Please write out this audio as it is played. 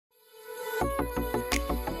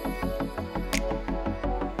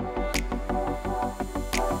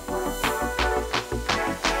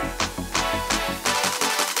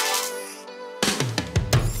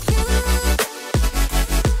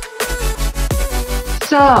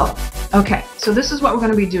So, okay, so this is what we're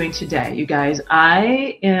going to be doing today, you guys.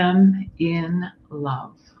 I am in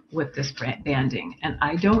love with this banding, and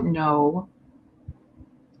I don't know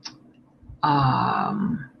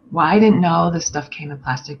why I didn't know this stuff came in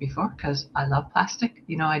plastic before, because I love plastic.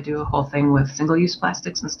 You know, I do a whole thing with single-use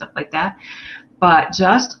plastics and stuff like that. But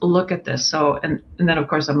just look at this. So, and then of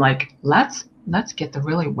course I'm like, let's get the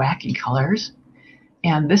really wacky colors.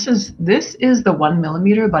 And this is the 1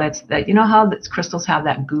 millimeter, but it's that, you know how the crystals have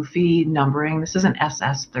that goofy numbering. This is an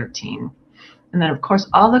SS13. And then of course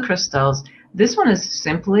all the crystals, this one is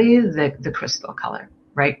simply the crystal color,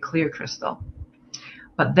 right? Clear crystal.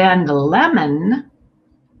 But then the lemon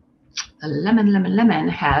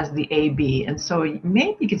has the AB. And so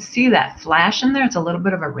maybe you can see that flash in there. It's a little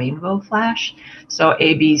bit of a rainbow flash. So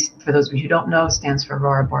AB, for those of you who don't know, stands for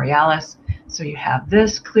Aurora Borealis. So you have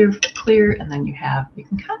this clear, and then you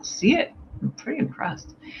can kind of see it. I'm pretty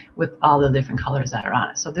impressed with all the different colors that are on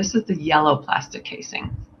it. So this is the yellow plastic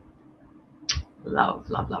casing. Love,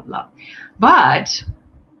 love, love, love. But,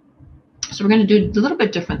 so we're going to do a little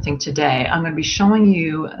bit different thing today. I'm going to be showing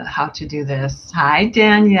you how to do this. Hi,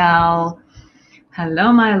 Danielle.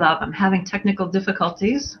 Hello, my love. I'm having technical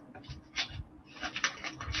difficulties.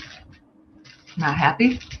 Not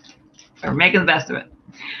happy? We're making the best of it.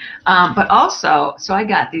 But also, so I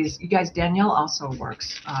got these, you guys, Danielle also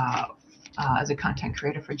works as a content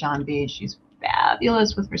creator for John Bede. She's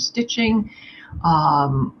fabulous with her stitching,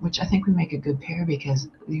 which I think we make a good pair, because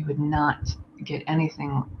you would not get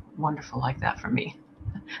anything wonderful like that from me.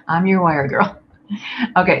 I'm your wire girl.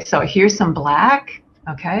 Okay, so here's some black,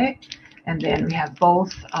 okay? And then we have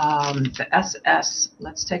both the SS.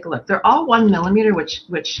 Let's take a look. They're all 1 millimeter, which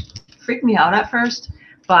freaked me out at first.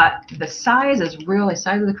 But the size of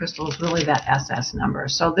the crystal is really that SS number.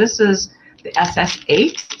 So this is the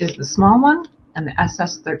SS8 is the small one, and the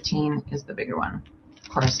SS13 is the bigger one. Of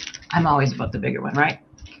course, I'm always about the bigger one, right?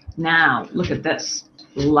 Now, look at this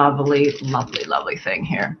lovely, lovely, lovely thing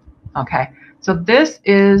here. Okay, so this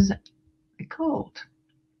is gold.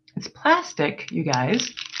 It's plastic, you guys,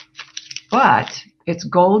 but it's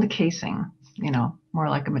gold casing, you know, more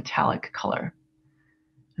like a metallic color.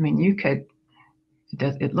 I mean, you could,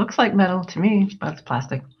 it looks like metal to me, but it's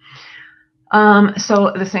plastic.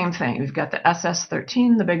 So the same thing. We've got the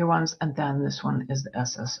SS13, the bigger ones, and then this one is the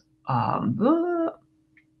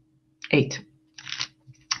SS8.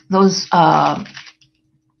 Those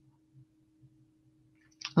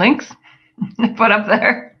links I put up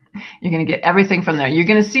there, you're going to get everything from there. You're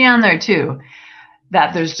going to see on there too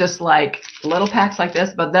that there's just like little packs like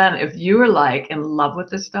this. But then if you are like in love with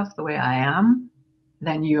this stuff the way I am,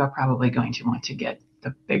 then you are probably going to want to get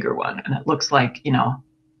the bigger one. And it looks like, you know,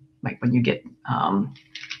 like when you get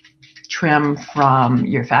trim from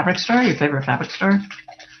your fabric store, your favorite fabric store,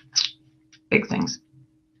 big things.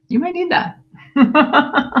 You might need that.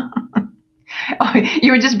 Oh,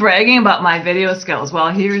 you were just bragging about my video skills.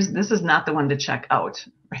 Well, this is not the one to check out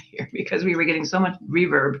right here, because we were getting so much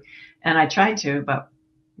reverb, and I tried to, but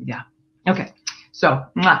yeah. Okay. So,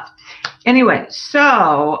 anyway,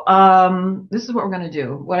 so this is what we're going to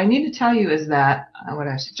do. What I need to tell you is that, what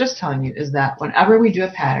I was just telling you is that whenever we do a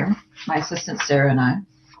pattern, my assistant Sarah and I,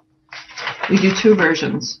 we do two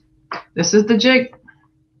versions. This is the jig.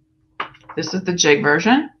 This is the jig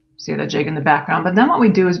version. See the jig in the background. But then what we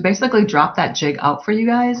do is basically drop that jig out for you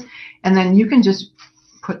guys, and then you can just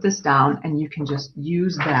put this down, and you can just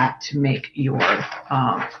use that to make your,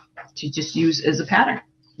 to just use as a pattern,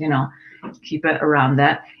 you know. Keep it around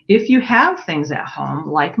that. If you have things at home,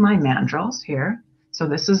 like my mandrels here, so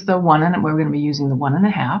this is the 1, and we're going to be using the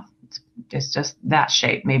 1.5. It's just that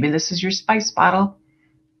shape. Maybe this is your spice bottle.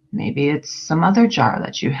 Maybe it's some other jar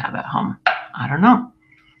that you have at home. I don't know.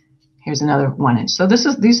 Here's another 1 inch. So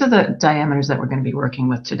these are the diameters that we're going to be working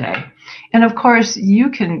with today. And of course,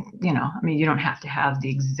 you can, you know, I mean, you don't have to have the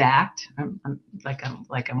exact, like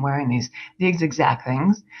I'm wearing these exact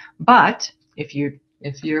things. But if you're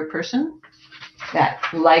a person that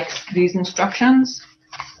likes these instructions,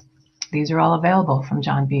 these are all available from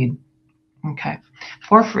John Bede, okay,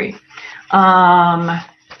 for free.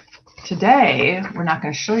 Today, we're not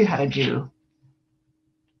going to show you how to do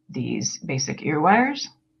these basic ear wires.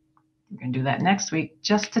 We're going to do that next week,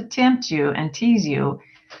 just to tempt you and tease you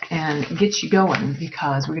and get you going,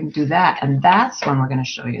 because we're going to do that. And that's when we're going to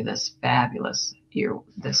show you this fabulous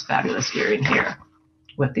earring here,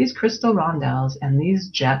 with these crystal rondelles and these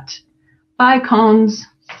jet bicones.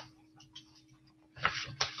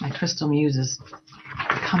 My crystal muse is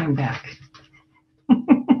coming back.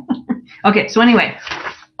 Okay, so anyway,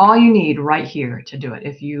 all you need right here to do it,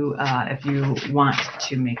 if you want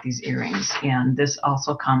to make these earrings, and this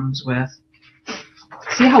also comes with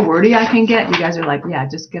See how wordy I can get? You guys are like, yeah,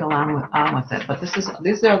 just get on with it. But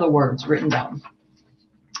these are the words written down.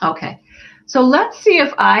 Okay. So let's see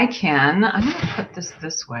if I can. I'm going to put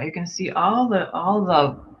this way. You can see all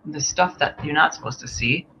the stuff that you're not supposed to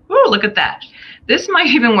see. Ooh, look at that. This might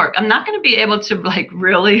even work. I'm not going to be able to like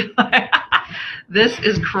really. This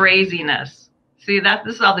is craziness. See that?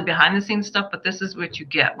 This is all the behind the scenes stuff, but this is what you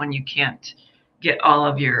get when you can't get all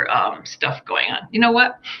of your stuff going on. You know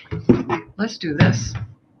what? Let's do this.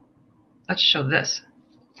 Let's show this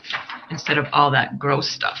instead of all that gross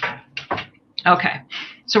stuff. Okay,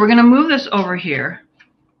 so we're going to move this over here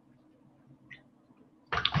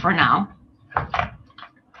for now.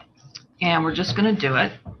 And we're just going to do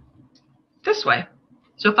it this way.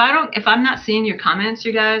 So if I'm not seeing your comments,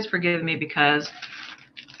 you guys, forgive me, because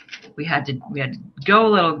we had to go a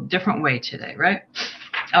little different way today, right?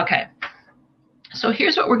 Okay. So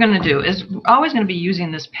here's what we're going to do is we're always going to be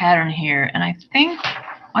using this pattern here. And I think,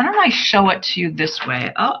 why don't I show it to you this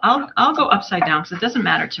way? I'll go upside down because it doesn't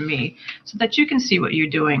matter to me, so that you can see what you're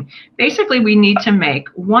doing. Basically, we need to make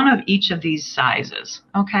one of each of these sizes,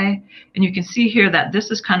 okay? And you can see here that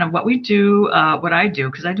this is kind of what we do, what I do,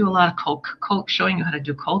 because I do a lot of cold, showing you how to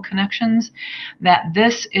do cold connections, that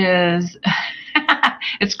this is,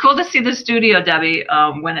 it's cool to see the studio, Debbie,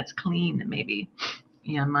 when it's clean, maybe.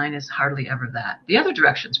 Yeah, mine is hardly ever that. The other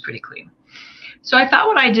direction's pretty clean. So I thought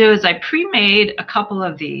what I do is I pre-made a couple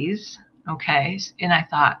of these, okay? And I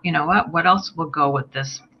thought, you know what else will go with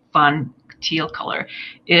this fun teal color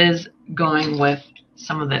is going with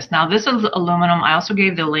some of this. Now this is aluminum. I also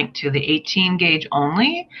gave the link to the 18 gauge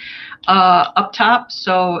only up top,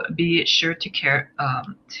 so be sure to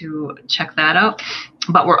check that out.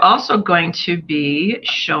 But we're also going to be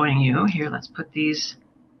showing you, here, let's put these,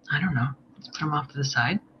 I don't know, let's put them off to the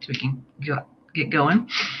side so we can get going.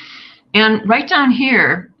 And right down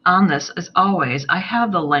here on this, as always, I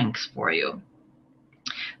have the links for you.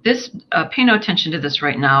 This, pay no attention to this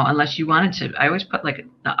right now unless you wanted to. I always put, like,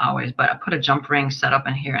 not always, but I put a jump ring set up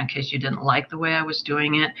in here in case you didn't like the way I was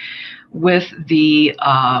doing it with the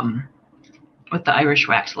Irish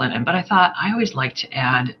wax linen. But I thought I always like to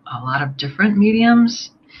add a lot of different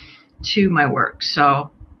mediums to my work.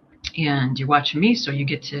 So, and you're watching me, so you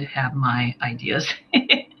get to have my ideas.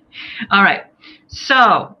 All right.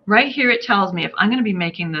 So right here it tells me if I'm going to be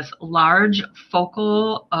making this large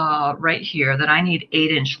focal right here that I need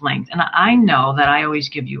 8-inch length. And I know that I always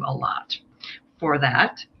give you a lot for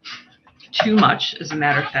that. Too much, as a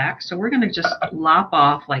matter of fact. So we're going to just lop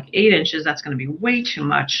off like 8 inches. That's going to be way too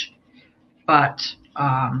much, but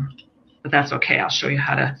that's okay. I'll show you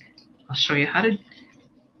how to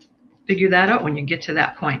figure that out when you get to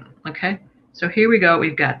that point. Okay. So here we go.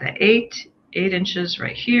 We've got the 8 inches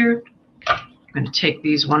right here. I'm going to take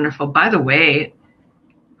these wonderful, by the way,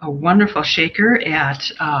 a wonderful shaker at,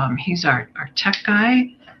 he's our tech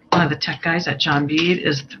guy. One of the tech guys at John Bead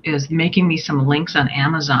is making me some links on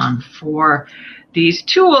Amazon for these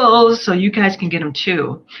tools so you guys can get them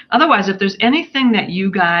too. Otherwise, if there's anything that you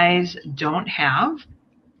guys don't have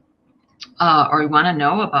or you want to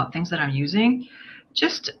know about things that I'm using,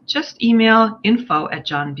 just email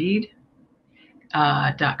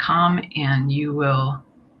info@johnbead.com and you will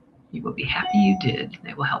be happy you did.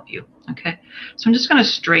 They will help you. Okay. So I'm just going to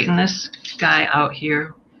straighten this guy out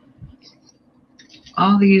here.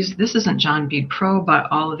 All these, this isn't John Bead Pro, but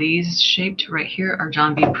all of these shaped right here are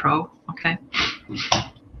John Bead Pro. Okay.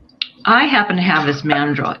 I happen to have this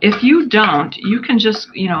mandrel. If you don't, you can just,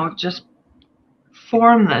 just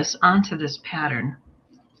form this onto this pattern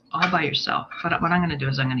all by yourself. But what I'm going to do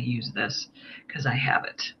is I'm going to use this because I have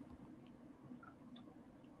it.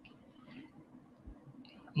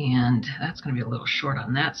 And that's going to be a little short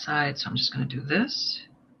on that side, so I'm just going to do this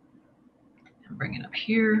and bring it up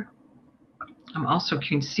here. I'm also, you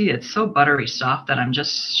can see it's so buttery soft that I'm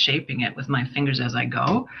just shaping it with my fingers as I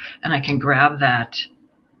go, and I can grab that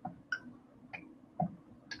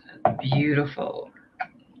beautiful.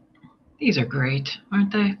 These are great,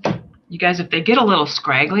 aren't they? You guys, if they get a little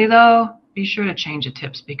scraggly though, be sure to change the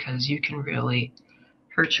tips because you can really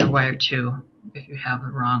hurt your wire too if you have the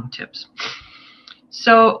wrong tips.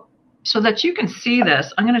 So that you can see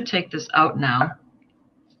this, I'm going to take this out now,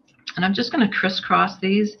 and I'm just going to crisscross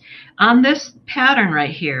these on this pattern right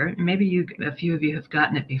here. Maybe a few of you have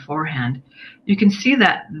gotten it beforehand. You can see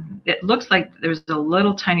that it looks like there's a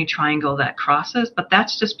little tiny triangle that crosses, but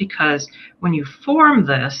that's just because when you form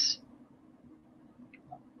this,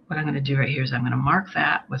 what I'm going to do right here is I'm going to mark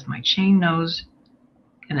that with my chain nose,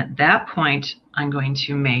 and at that point, I'm going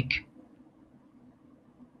to make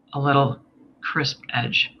a little crisp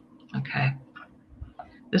edge. Okay,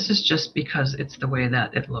 this is just because it's the way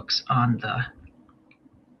that it looks on the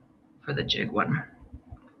for the jig one.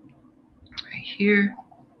 Right here.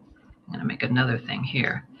 I'm going to make another thing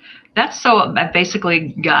here. That's so I've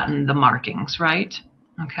basically gotten the markings, right?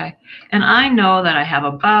 Okay. And I know that I have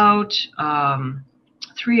about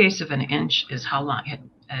 3/8 of an inch is how long it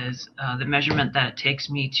is the measurement that it takes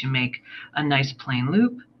me to make a nice plain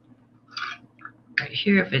loop. Right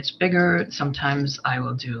here, if it's bigger, sometimes I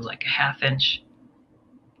will do like a 1/2 inch,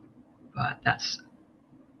 but that's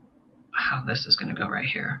how this is going to go right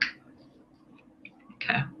here.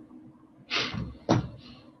 Okay.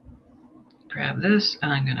 Grab this,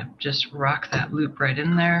 and I'm going to just rock that loop right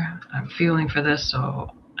in there. I'm feeling for this,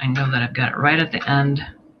 so I know that I've got it right at the end.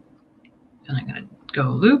 And I'm going to go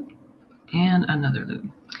loop and another loop.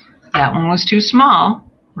 That one was too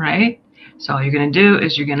small, right? So all you're going to do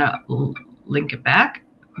is you're going to link it back,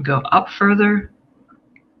 go up further,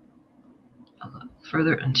 a little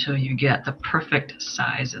further until you get the perfect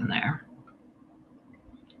size in there.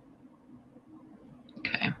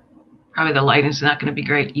 Okay. Probably the lighting's not going to be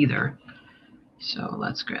great either. So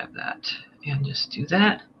let's grab that and just do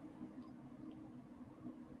that.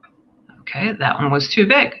 Okay, that one was too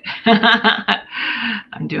big.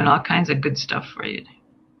 I'm doing all kinds of good stuff for you.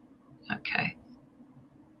 Okay.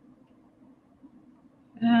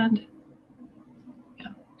 And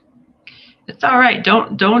yeah, it's all right.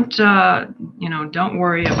 Don't you know, don't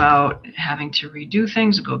worry about having to redo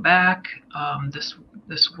things. Go back. This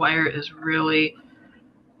wire is really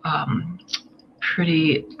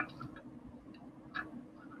pretty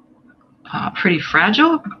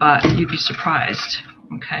fragile, but you'd be surprised.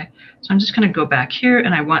 Okay, so I'm just going to go back here,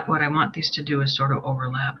 and what I want these to do is sort of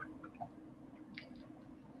overlap.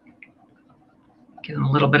 Give them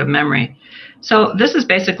a little bit of memory. So this is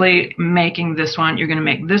basically making this one. You're going to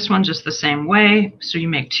make this one just the same way. So you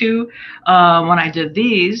make two. When I did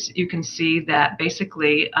these, you can see that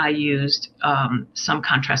basically I used some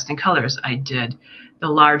contrasting colors. I did the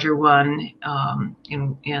larger one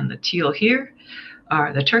in the teal here,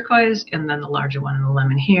 or the turquoise, and then the larger one in the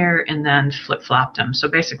lemon here, and then flip-flopped them. So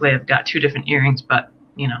basically I've got two different earrings, but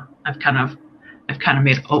you know, I've kind of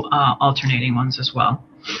made alternating ones as well.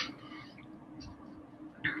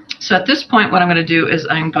 So at this point, what I'm going to do is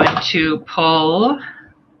I'm going to pull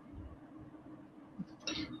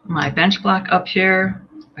my bench block up here.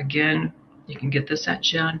 Again, you can get this at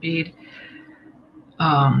John Bead.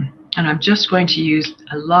 And I'm just going to use,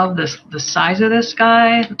 I love this, the size of this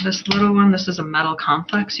guy, this little one. This is a metal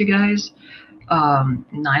complex, you guys.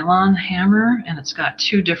 Nylon hammer, and it's got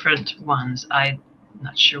two different ones. I'm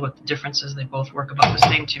not sure what the difference is. They both work about the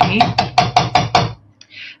same to me.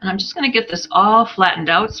 And I'm just going to get this all flattened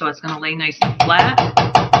out so it's going to lay nice and flat.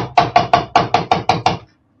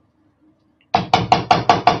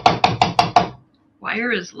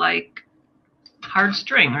 Wire is like hard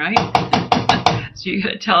string, right? So you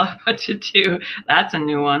got to tell it what to do. That's a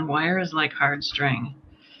new one. Wire is like hard string.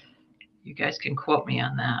 You guys can quote me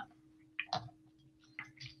on that.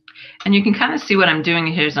 And you can kind of see what I'm doing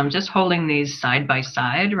here is I'm just holding these side by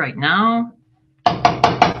side right now.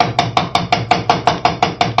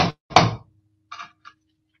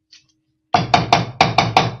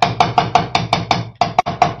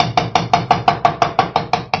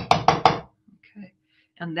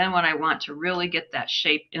 And then when I want to really get that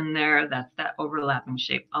shape in there, that overlapping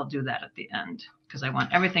shape, I'll do that at the end because I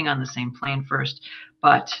want everything on the same plane first.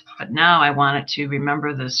 But now I want it to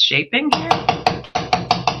remember this shaping here.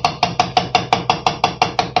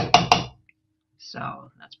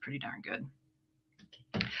 So that's pretty darn good.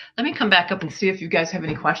 Let me come back up and see if you guys have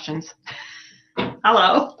any questions.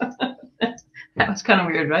 Hello. That was kind of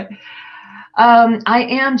weird, right? I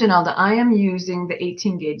am, Janelda, I am using the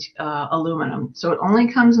 18 gauge aluminum. So it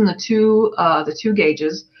only comes in the two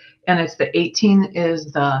gauges, and it's the 18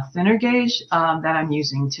 is the thinner gauge that I'm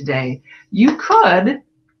using today. You could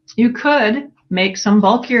make some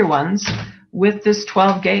bulkier ones with this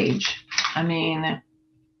 12 gauge. I mean,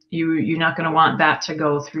 you're not going to want that to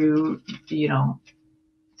go through, you know,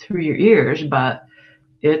 through your ears, but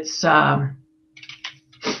it's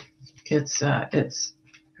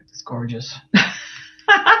gorgeous.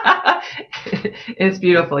 It's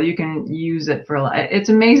beautiful. You can use it for a lot. It's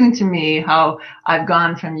amazing to me how I've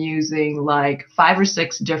gone from using like 5 or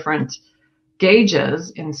 6 different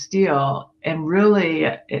gauges in steel, and really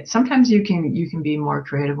sometimes you can be more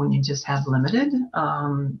creative when you just have limited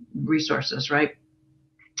resources, right?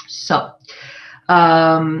 So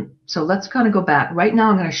let's kind of go back. Right now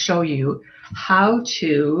I'm going to show you how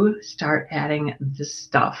to start adding this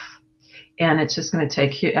stuff. And it's just going to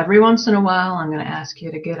take you, every once in a while, I'm going to ask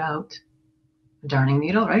you to get out a darning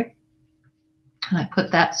needle, right? And I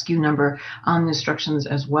put that SKU number on the instructions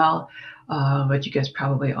as well. but you guys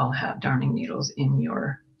probably all have darning needles in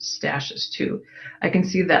your stashes too. I can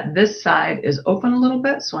see that this side is open a little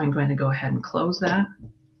bit, so I'm going to go ahead and close that.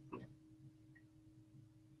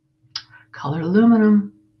 Colored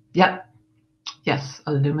aluminum. Yep. Yes,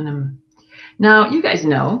 aluminum. Now, you guys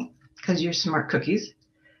know, because you're smart cookies,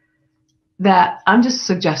 that I'm just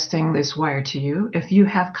suggesting this wire to you. If you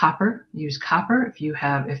have copper, use copper.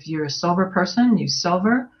 If you're a silver person, use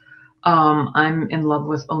silver. I'm in love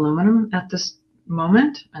with aluminum at this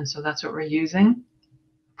moment, and so that's what we're using.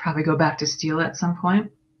 Probably go back to steel at some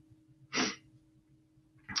point.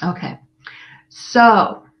 Okay,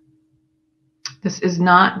 so this is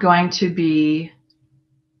not going to be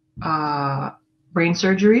brain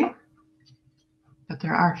surgery, but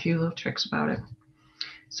there are a few little tricks about it.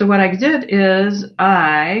 So what I did is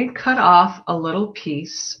I cut off a little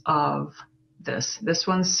piece of this. This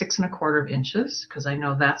one's 6 1/4 inches because I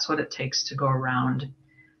know that's what it takes to go around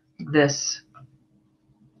this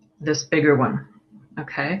bigger one.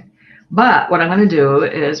 Okay. But what I'm going to do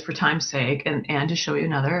is, for time's sake, and to show you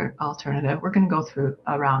another alternative, we're going to go through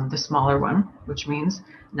around the smaller one, which means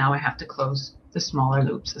now I have to close the smaller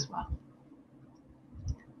loops as well.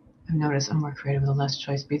 I've noticed I'm more creative the less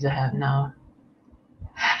choice beads I have now.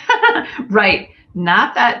 Right.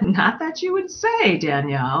 Not that you would say,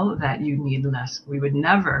 Danielle, that you need less. We would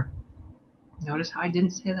never. Notice how I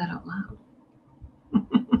didn't say that out loud.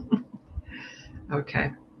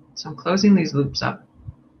 Okay. So I'm closing these loops up.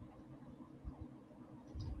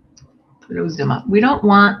 Close them up. We don't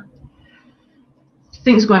want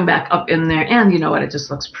things going back up in there, and you know what? It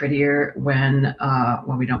just looks prettier when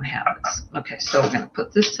we don't have this. Okay, so we're going to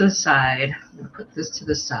put this to the side. I'm going to put this to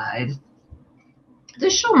the side.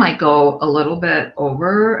 This show might go a little bit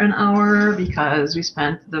over an hour because we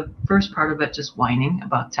spent the first part of it just whining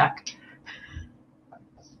about tech.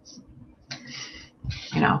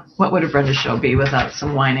 You know, what would a Brenda show be without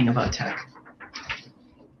some whining about tech?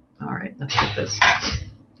 All right, let's get this.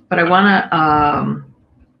 But I want to,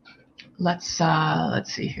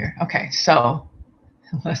 let's see here. Okay, so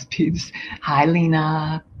Les Peeps. Hi,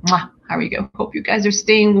 Lena. Mwah. How are you? Hope you guys are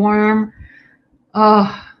staying warm. Oh,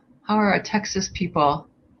 how are our Texas people?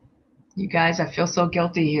 You guys, I feel so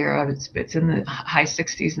guilty here. It's in the high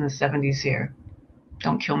 60s and the 70s here.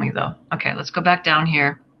 Don't kill me, though. Okay, let's go back down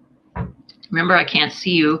here. Remember, I can't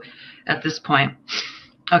see you at this point.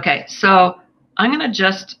 Okay, so I'm going to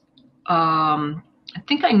just, I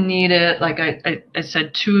think I need it, like I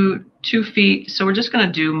said, two feet. So we're just going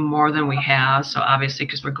to do more than we have. So obviously,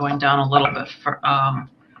 because we're going down a little bit for,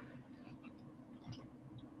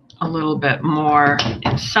 a little bit more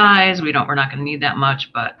in size. We're not going to need that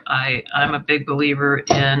much, but I'm a big believer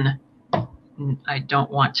in, I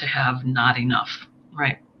don't want to have not enough,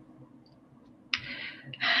 right?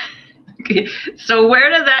 Okay, so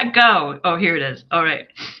where did that go? Oh, here it is. All right.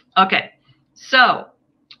 Okay, so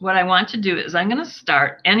what I want to do is I'm going to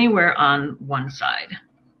start anywhere on one side.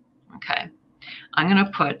 Okay, I'm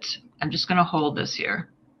just going to hold this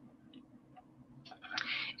here.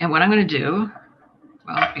 And what I'm going to do,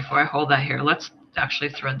 well, before I hold that here, let's actually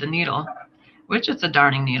thread the needle, which it's a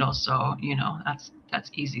darning needle, so, you know,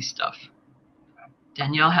 that's easy stuff.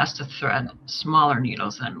 Danielle has to thread smaller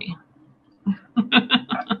needles than me.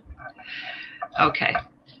 Okay,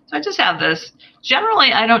 so I just have this.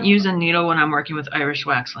 Generally, I don't use a needle when I'm working with Irish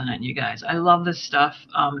wax linen, you guys. I love this stuff.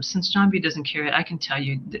 Since John B doesn't carry it, I can tell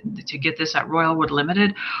you to get this at Royal Wood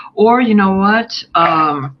Limited. Or, you know what?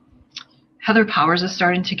 Heather Powers is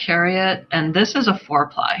starting to carry it, and this is a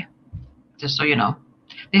 4-ply, just so you know.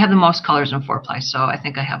 They have the most colors in 4-ply, so I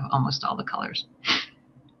think I have almost all the colors.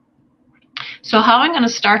 So how I'm going to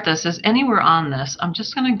start this is anywhere on this, I'm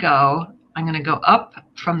going to go up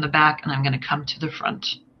from the back, and I'm going to come to the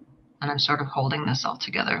front. And I'm sort of holding this all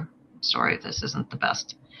together. Sorry, this isn't the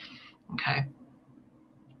best. Okay.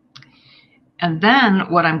 And then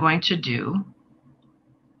what I'm going to do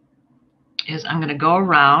is I'm going to go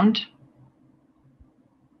around.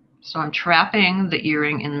 So I'm trapping the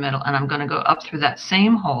earring in the middle, and I'm going to go up through that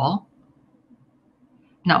same hole.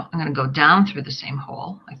 No, I'm going to go down through the same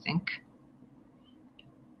hole, I think.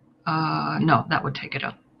 No, that would take it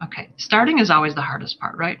up. Okay, starting is always the hardest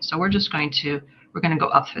part, right? So we're going to go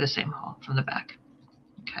up through the same hole from the back.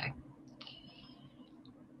 Okay.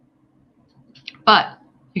 But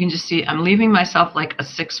you can just see I'm leaving myself like a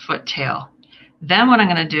 6-foot tail. Then what I'm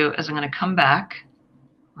going to do is I'm going to come back,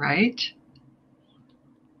 right?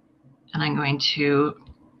 And I'm going to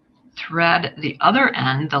thread the other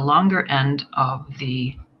end, the longer end of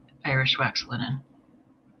the Irish wax linen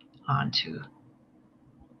onto.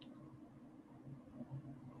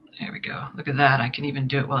 There we go. Look at that. I can even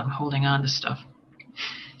do it while I'm holding on to stuff.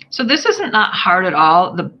 So this isn't not hard at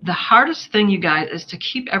all. The hardest thing, you guys, is to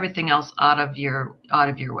keep everything else out of your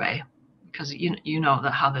way, because you know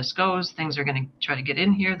that how this goes. Things are going to try to get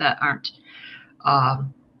in here that aren't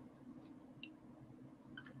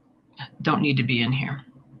don't need to be in here.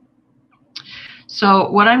 So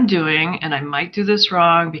what I'm doing, and I might do this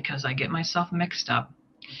wrong because I get myself mixed up,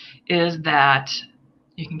 is that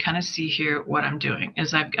you can kind of see here what I'm doing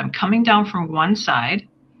is I'm coming down from one side,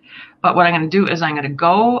 but what I'm going to do is I'm going to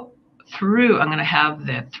go through, I'm going to have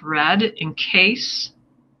the thread encase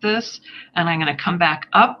this, and I'm going to come back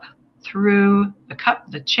up through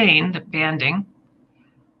the chain, the banding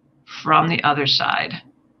from the other side.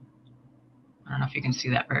 I don't know if you can see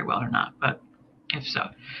that very well or not, but if so,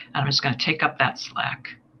 I'm just going to take up that slack.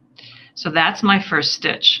 So that's my first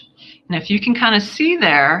stitch. And if you can kind of see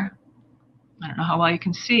there, I don't know how well you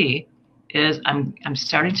can see, is I'm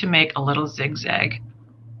starting to make a little zigzag.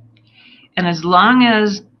 And as long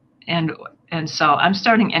as, and so I'm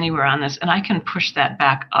starting anywhere on this, and I can push that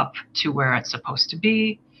back up to where it's supposed to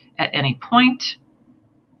be at any point.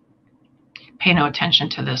 Pay no attention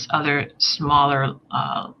to this other smaller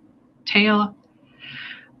tail,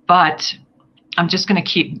 but I'm just going to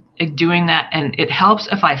keep doing that, and it helps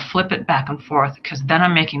if I flip it back and forth, because then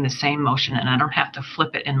I'm making the same motion and I don't have to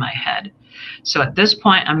flip it in my head. So at this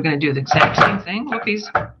point, I'm going to do the exact same thing. Whoopies.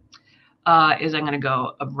 Is I'm going to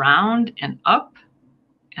go around and up,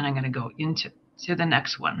 and I'm going to go into the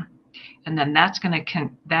next one, and then that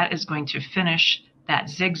is going to finish that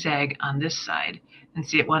zigzag on this side. And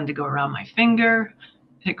see, it wanted to go around my finger.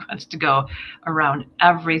 It wants to go around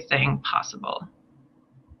everything possible.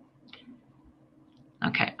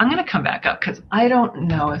 Okay, I'm going to come back up because I don't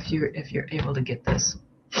know if you're able to get this.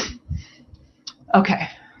 Okay,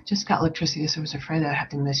 just got electricity, so I was afraid that I'd have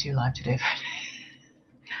to miss you live today.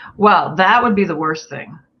 Well, that would be the worst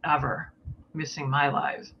thing ever, missing my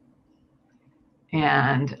live.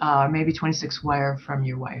 And maybe 26 wire from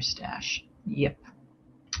your wire stash. Yep,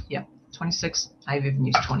 26. I've even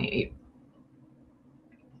used 28.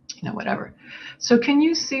 You know, whatever. So can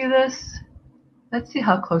you see this? Let's see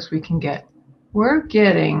how close we can get. We're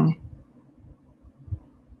getting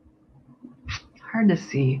hard to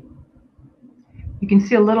see. You can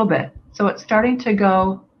see a little bit. So it's starting to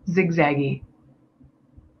go zigzaggy.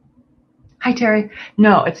 Hi, Terry.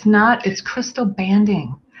 No, it's not. It's crystal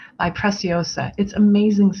banding by Preciosa. It's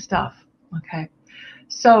amazing stuff. Okay.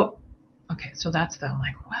 So that's the, I'm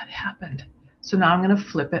like, what happened? So now I'm going to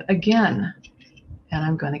flip it again, and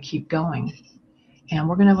I'm going to keep going. And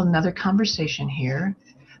we're going to have another conversation here,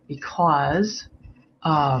 because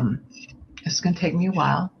it's going to take me a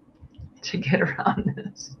while to get around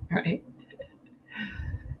this, right?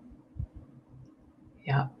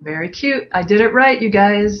 Yeah, very cute. I did it right, you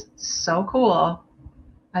guys. So cool.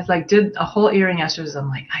 I did a whole earring yesterday. I'm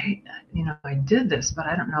like, I did this, but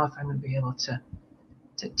I don't know if I'm going to be able to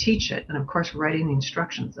teach it. And of course, writing the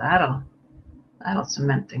instructions, that'll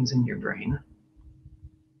cement things in your brain.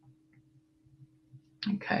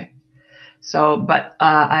 Okay. So, but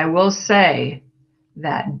I will say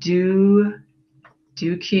that do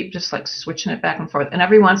keep just like switching it back and forth. And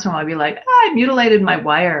every once in a while I'll be like, I mutilated my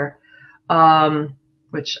wire,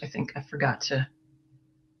 which I think I forgot to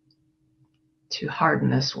harden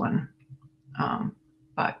this one.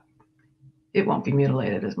 But it won't be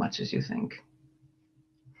mutilated as much as you think.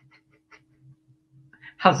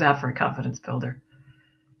 How's that for a confidence builder?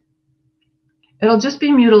 It'll just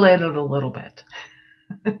be mutilated a little bit.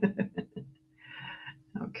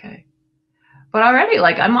 Okay. But already,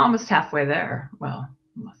 like, I'm almost halfway there. Well,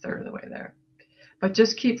 I'm a third of the way there. But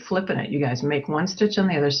just keep flipping it, you guys. Make one stitch on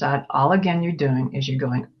the other side. All, again, you're doing is you're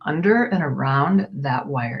going under and around that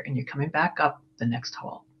wire, and you're coming back up the next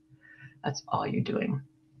hole. That's all you're doing.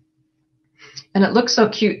 And it looks so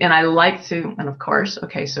cute, and I like to, and of course,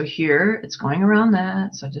 okay, so here, it's going around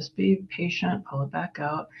that, so just be patient, pull it back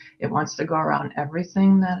out. It wants to go around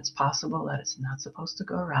everything that it's possible that it's not supposed to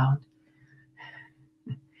go around.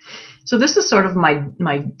 So this is sort of my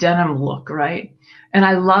denim look, right? And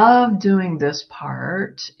I love doing this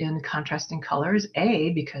part in contrasting colors,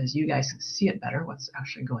 because you guys can see it better, what's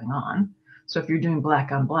actually going on. So if you're doing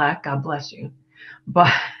black on black, God bless you.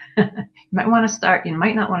 But you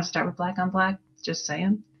might not want to start with black on black, just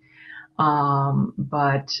saying.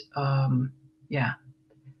 Yeah.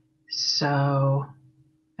 So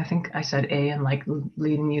I think I said A and like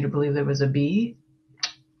leading you to believe there was a B.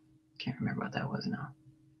 Can't remember what that was now.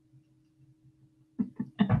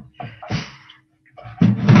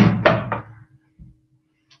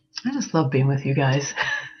 I just love being with you guys.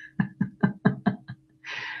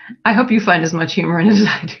 I hope you find as much humor in it as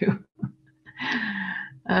I do.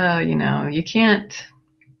 You know, you can't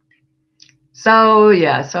So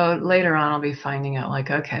yeah, so later on I'll be finding out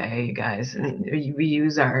like, okay, you guys, and we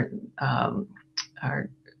use our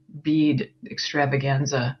bead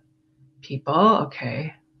extravaganza people.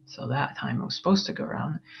 Okay, so that time I was supposed to go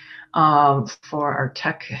around for our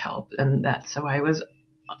tech help, and that so I was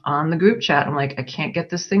on the group chat. I'm like, I can't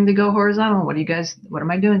get this thing to go horizontal. What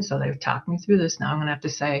am I doing? So they've talked me through this. Now I'm gonna have to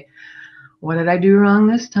say, what did I do wrong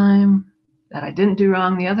this time that I didn't do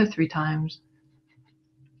wrong the other 3 times?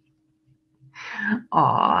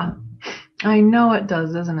 Aw, I know it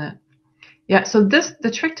does, doesn't it? Yeah, so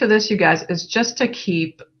the trick to this, you guys, is just to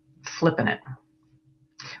keep flipping it.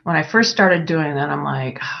 When I first started doing that, I'm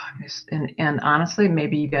like, and honestly,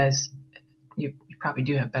 maybe you guys, you probably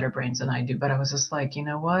do have better brains than I do, but I was just like, you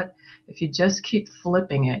know what? If you just keep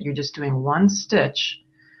flipping it, you're just doing 1 stitch,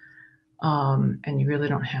 and you really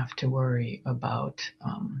don't have to worry about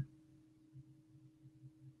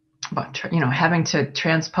having to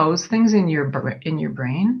transpose things in your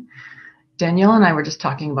brain. Danielle and I were just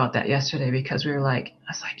talking about that yesterday because I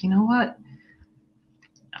was like, you know what?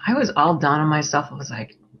 I was all down on myself. I was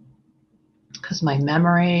like, because my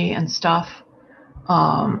memory and stuff.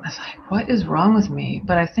 I was like, what is wrong with me?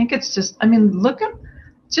 But I think it's just, look at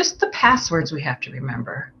just the passwords we have to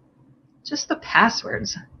remember. Just the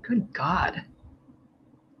passwords. Good God.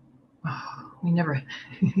 Oh, we never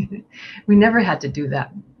had to do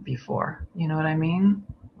that before. You know what I mean?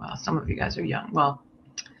 Well, some of you guys are young. Well,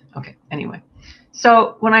 okay, anyway.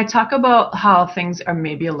 So when I talk about how things are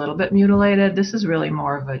maybe a little bit mutilated, this is really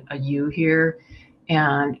more of a U here.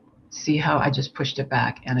 And see how I just pushed it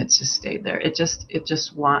back and it's just stayed there. It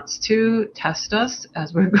just wants to test us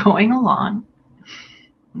as we're going along.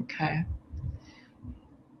 Okay.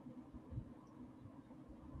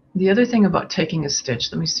 The other thing about taking a stitch,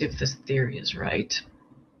 let me see if this theory is right,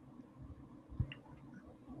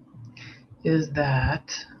 is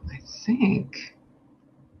that I think,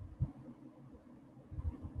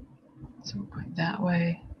 so we're going that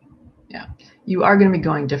way. Yeah, you are going to be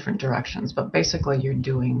going different directions, but basically you're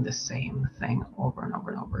doing the same thing over and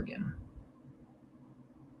over and over again.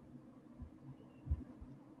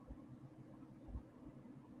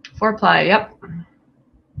 Four-ply, yep.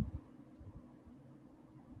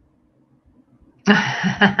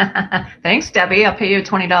 Thanks, Debbie. I'll pay you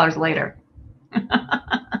 $20 later.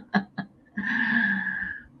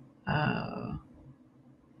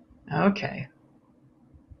 Okay.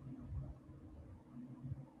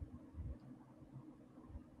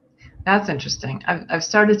 That's interesting. I've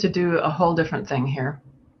started to do a whole different thing here.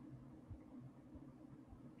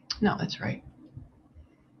 No, that's right.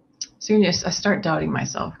 Soon I start doubting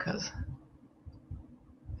myself because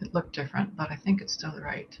it looked different, but I think it's still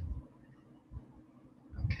right.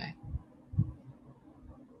 Okay.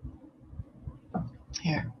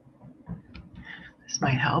 Here. This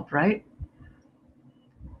might help, right?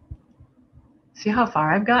 See how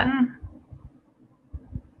far I've gotten?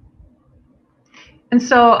 And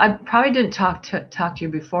so I probably didn't talk to you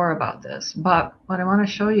before about this, but what I want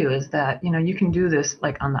to show you is that, you can do this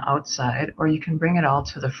like on the outside, or you can bring it all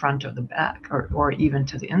to the front or the back, or even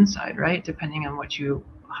to the inside, right? Depending on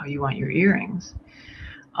how you want your earrings.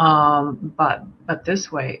 But this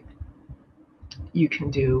way you can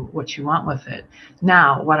do what you want with it.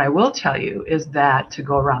 Now, what I will tell you is that to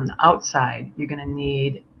go around the outside, you're going to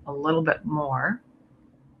need a little bit more,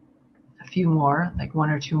 a few more, like 1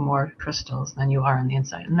 or 2 more crystals than you are on the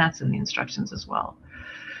inside, and that's in the instructions as well.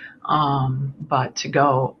 But to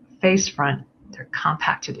go face front, they're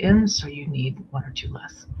compacted in, so you need 1 or 2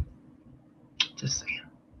 less. Just saying.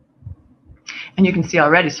 And you can see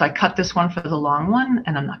already, so I cut this one for the long one,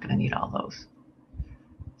 and I'm not going to need all those.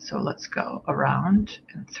 So let's go around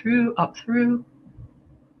and through, up through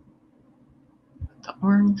the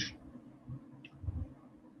orange.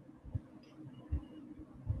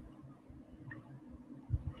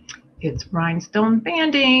 It's rhinestone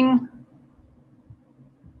banding.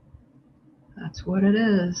 That's what it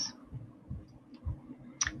is.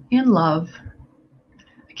 In love.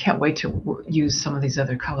 I can't wait to use some of these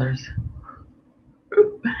other colors.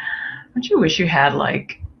 Don't you wish you had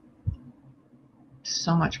like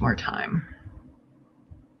so much more time?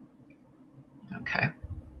 Okay.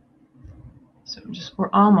 So we're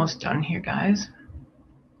almost done here, guys.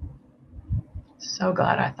 So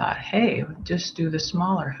glad I thought, hey, just do the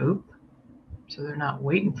smaller hoop so they're not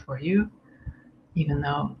waiting for you, even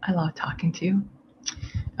though I love talking to you.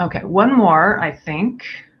 Okay, one more, I think.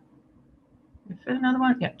 Fit another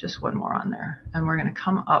one? Yeah, just one more on there. And we're going to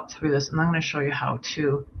come up through this, and I'm going to show you how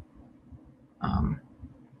to, of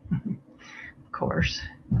course.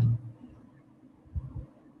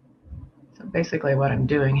 So basically what I'm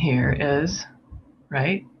doing here is,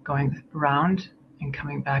 right, going around and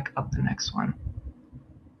coming back up the next one.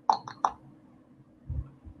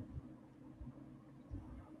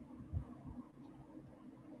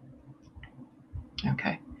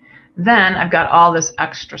 Okay. Then I've got all this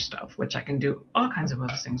extra stuff, which I can do all kinds of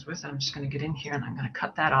other things with. And I'm just going to get in here and I'm going to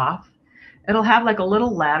cut that off. It'll have like a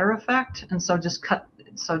little ladder effect. And so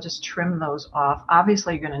just trim those off.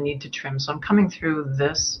 Obviously you're going to need to trim. So I'm coming through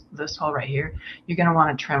this hole right here. You're going to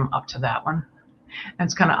want to trim up to that one. And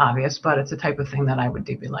it's kind of obvious, but it's the type of thing that I would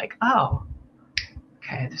be like, oh,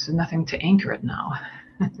 okay, this is nothing to anchor it now.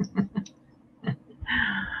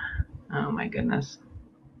 Oh my goodness.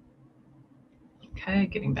 Okay,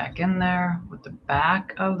 getting back in there with the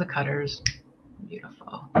back of the cutters.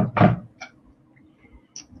 Beautiful.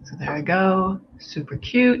 So there we go. Super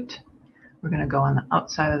cute. We're going to go on the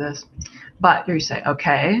outside of this. But you say,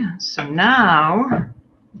 okay, so now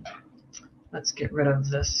let's get rid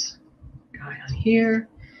of this guy on here.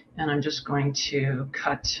 And I'm just going to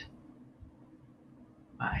cut,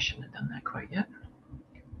 I shouldn't have done that quite yet.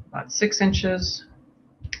 About 6 inches.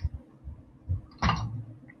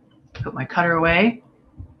 Put my cutter away.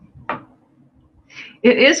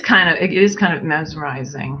 It is kind of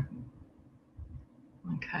mesmerizing.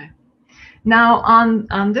 Okay. Now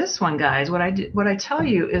on this one, guys, what I tell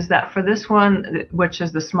you is that for this one, which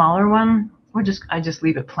is the smaller one, I just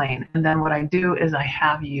leave it plain. And then what I do is I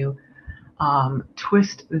have you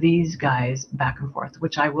twist these guys back and forth,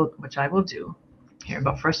 which I will do here.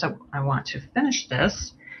 But first I want to finish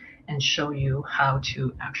this and show you how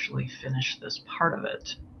to actually finish this part of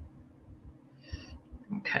it.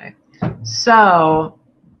 Okay, so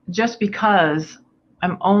just because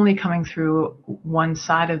I'm only coming through one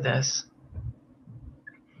side of this,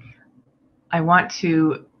 I want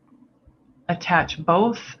to attach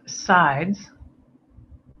both sides,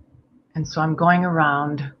 and so I'm going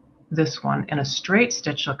around this one in a straight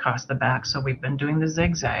stitch across the back. So we've been doing the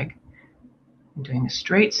zigzag. I'm doing a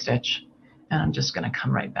straight stitch, and I'm just going to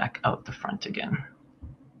come right back out the front again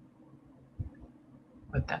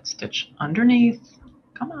with that stitch underneath.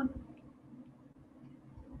 Come on.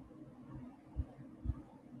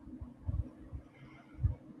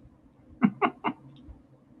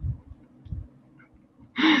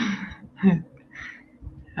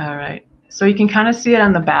 All right. So you can kind of see it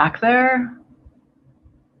on the back there.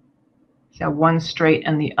 See how one straight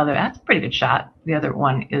and the other, that's a pretty good shot. The other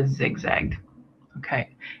one is zigzagged.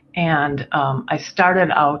 Okay. And I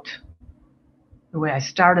started out the way I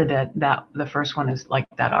started it, that the first one is like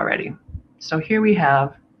that already. So here we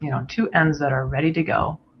have, two ends that are ready to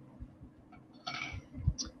go.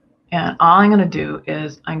 And all I'm going to do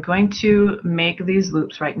is I'm going to make these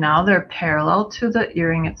loops. Right now they're parallel to the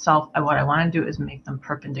earring itself. And what I want to do is make them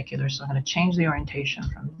perpendicular. So I'm going to change the orientation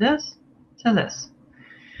from this to this.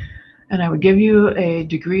 And I would give you a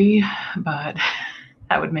degree, but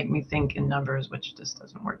that would make me think in numbers, which just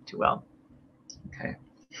doesn't work too well. Okay.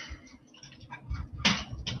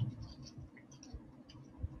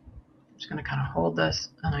 Going to kind of hold this,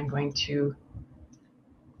 and I'm going to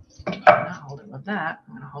not hold it with that.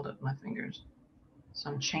 I'm going to hold it with my fingers. So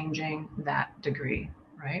I'm changing that degree,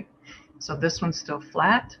 right? So this one's still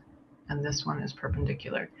flat, and this one is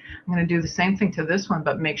perpendicular. I'm going to do the same thing to this one,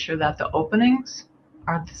 but make sure that the openings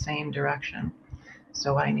are the same direction.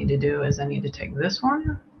 So what I need to do is I need to take this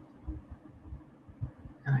one,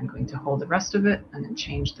 and I'm going to hold the rest of it and then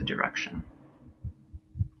change the direction.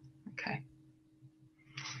 Okay.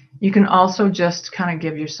 You can also just kind of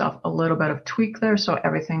give yourself a little bit of tweak there so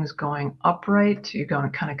everything's going upright. You're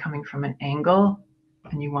going kind of coming from an angle,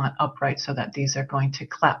 and you want upright so that these are going to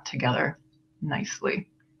clap together nicely.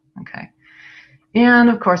 Okay. And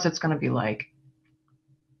of course it's going to be like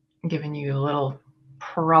giving you little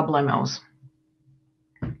problemos.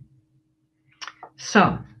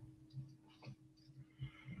 So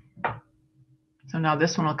now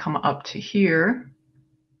this one will come up to here.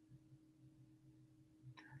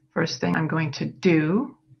 First thing I'm going to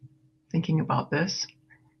do, thinking about this,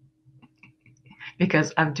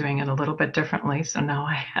 because I'm doing it a little bit differently, so now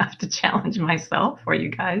I have to challenge myself for you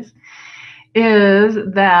guys, is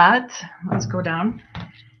that, let's go down,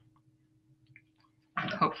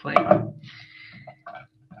 hopefully.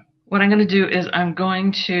 What I'm going to do is I'm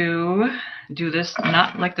going to do this,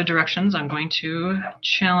 not like the directions, I'm going to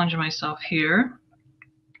challenge myself here.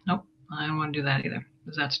 Nope, I don't want to do that either,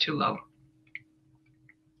 because that's too low.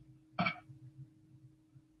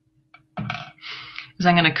 Is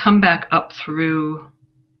I'm going to come back up through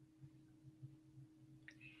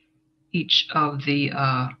each of the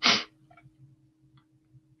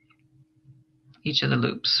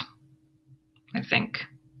loops, I think.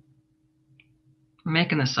 I'm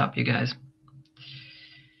making this up, you guys.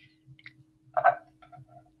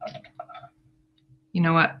 You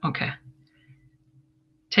know what? Okay.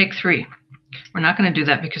 Take 3. We're not going to do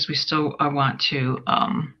that because we still want to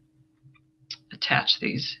attach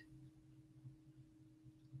these.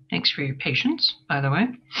 Thanks for your patience, by the way.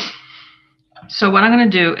 So what I'm going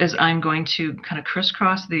to do is I'm going to kind of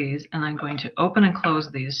crisscross these, and I'm going to open and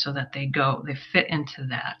close these so that they fit into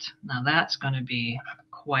that. Now that's going to be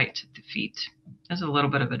quite the feat. There's a little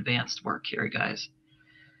bit of advanced work here, guys.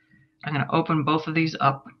 I'm going to open both of these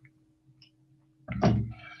up.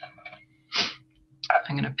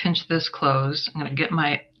 I'm going to pinch this closed. I'm going to get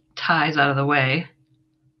my ties out of the way.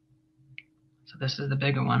 So this is the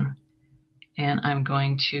bigger one. And I'm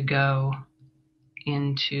going to go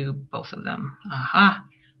into both of them. Aha!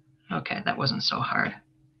 Okay, that wasn't so hard.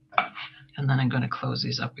 And then I'm going to close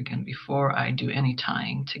these up again before I do any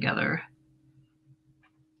tying together.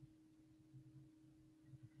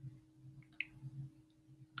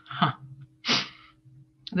 Huh.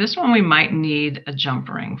 This one we might need a jump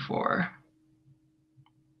ring for.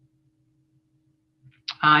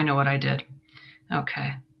 I know what I did.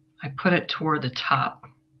 Okay, I put it toward the top.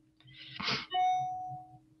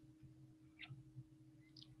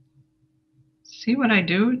 See what I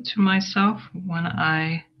do to myself when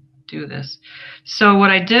I do this? So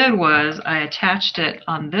what I did was I attached it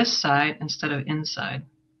on this side instead of inside.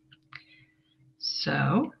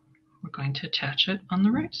 So we're going to attach it on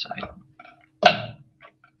the right side.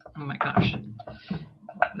 Oh my gosh.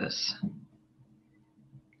 This.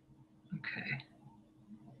 Okay.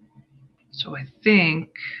 So I think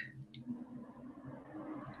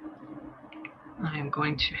I'm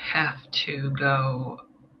going to have to go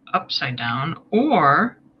upside down,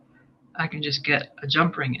 or I can just get a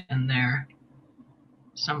jump ring in there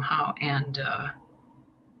somehow, and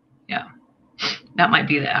yeah, that might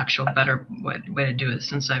be the actual better way to do it,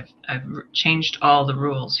 since I've changed all the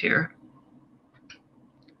rules here.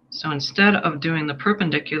 So instead of doing the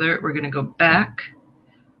perpendicular, we're going to go back.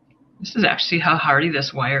 This is actually how hardy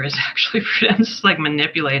this wire is actually. I'm just like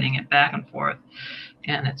manipulating it back and forth,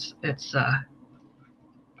 and it's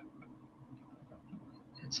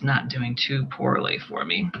not doing too poorly for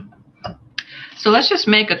me. So let's just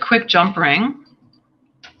make a quick jump ring.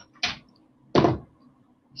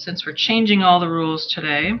 Since we're changing all the rules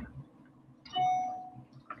today.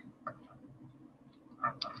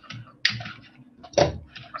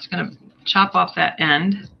 Just going to chop off that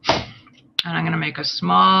end, and I'm going to make a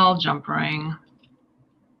small jump ring.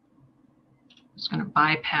 Just going to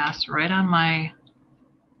bypass right on my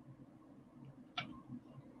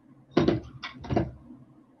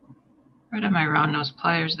round nose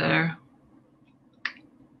pliers there.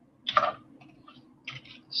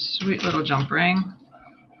 Sweet little jump ring.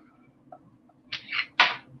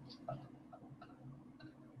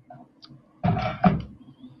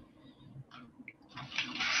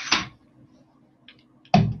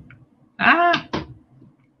 Ah!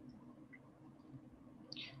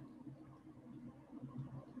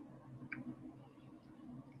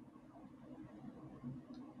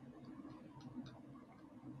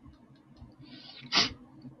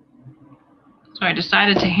 So I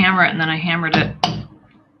decided to hammer it, and then I hammered it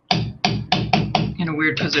in a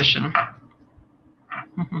weird position.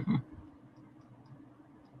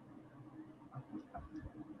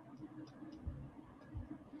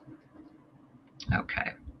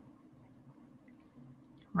 Okay.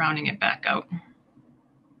 Rounding it back out.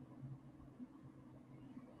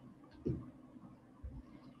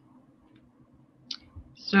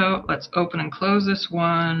 So let's open and close this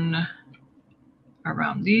one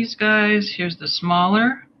around these guys. Here's the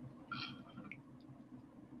smaller.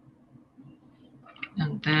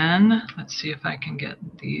 And then let's see if I can get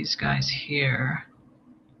these guys here.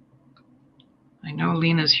 I know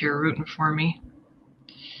Lena's here rooting for me.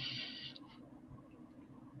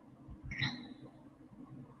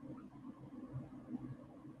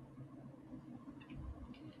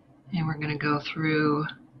 And we're going to go through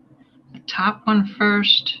the top one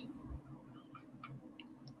first,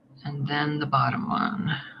 and then the bottom one.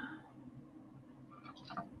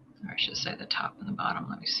 Or I should say the top and the bottom.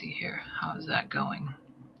 Let me see here. How is that going?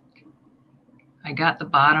 I got the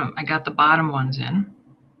bottom ones in.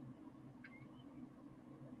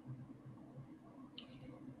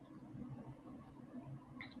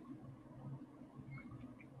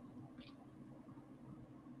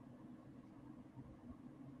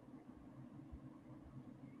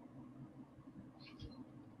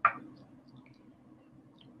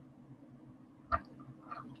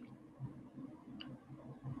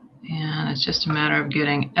 And it's just a matter of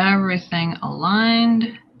getting everything aligned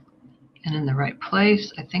and in the right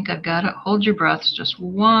place. I think I've got it. Hold your breaths just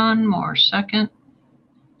one more second.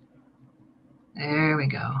 There we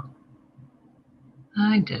go.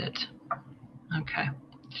 I did it. Okay.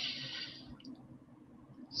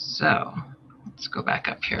 So let's go back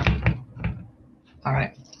up here. All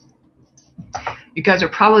right. You guys are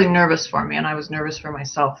probably nervous for me, and I was nervous for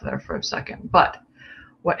myself there for a second. But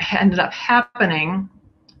what ended up happening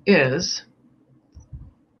is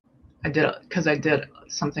I did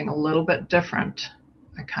something a little bit different.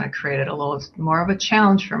 I kind of created a little more of a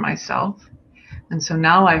challenge for myself. And so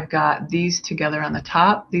now I've got these together on the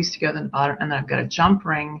top, these together on the bottom, and then I've got a jump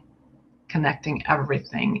ring connecting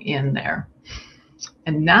everything in there.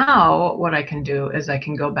 And now what I can do is I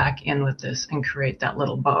can go back in with this and create that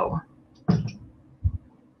little bow.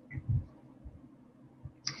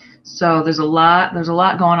 So there's a lot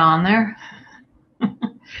going on there.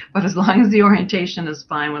 But as long as the orientation is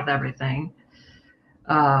fine with everything,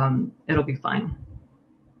 it'll be fine.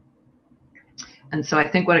 And so I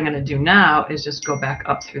think what I'm going to do now is just go back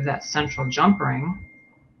up through that central jump ring,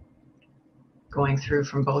 going through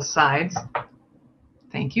from both sides.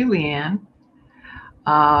 Thank you, Leanne.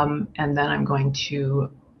 And then I'm going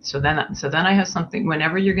to, so then I have something,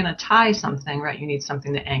 whenever you're going to tie something, right, you need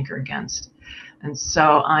something to anchor against. And so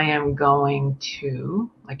I am going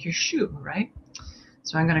to, like your shoe, right?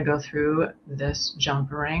 So I'm going to go through this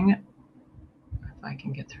jump ring. If I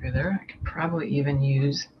can get through there, I could probably even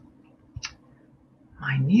use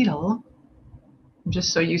my needle. I'm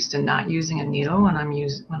just so used to not using a needle when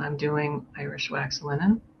I'm doing Irish wax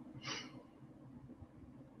linen.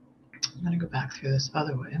 I'm going to go back through this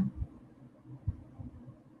other way.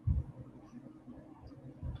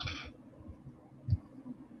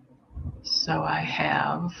 So I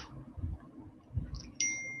have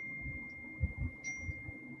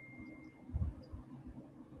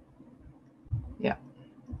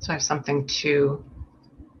so I have something to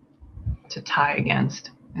tie against.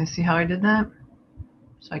 And see how I did that?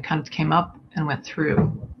 So I kind of came up and went through.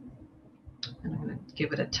 And I'm going to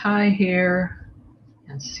give it a tie here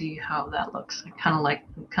and see how that looks. I'm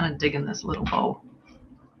kind of digging this little bow.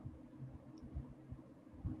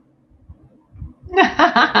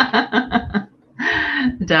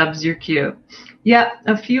 Debs, you're cute. Yeah,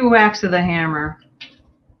 a few whacks of the hammer.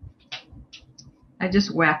 I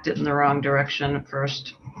just whacked it in the wrong direction at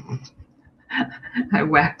first. I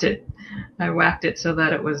whacked it so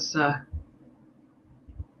that it was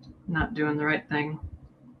not doing the right thing.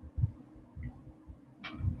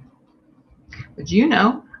 But you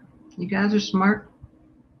know, you guys are smart.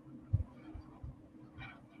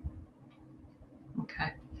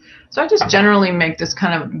 Okay. So I just generally make this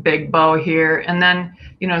kind of big bow here, and then,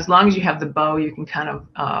 you know, as long as you have the bow, you can kind of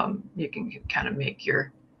make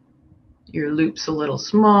your loops a little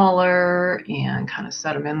smaller and kind of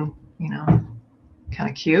set them in, you know, kind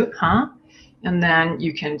of cute, huh? And then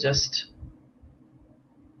you can just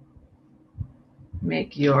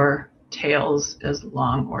make your tails as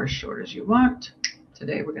long or as short as you want.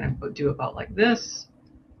 Today we're going to do about like this.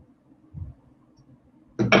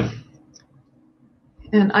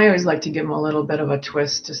 And I always like to give them a little bit of a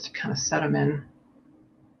twist just to kind of set them in.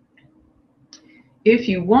 If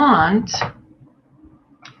you want,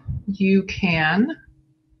 you can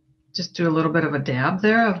just do a little bit of a dab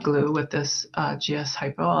there of glue with this GS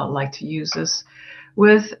Hypo. I like to use this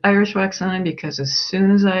with Irish wax linen because as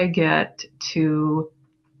soon as I get too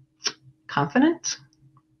confident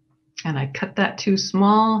and I cut that too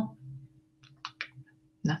small,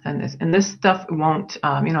 nothing is, and this stuff won't,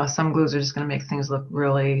 you know, some glues are just going to make things look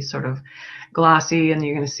really sort of glossy, and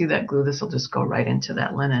you're going to see that glue. This will just go right into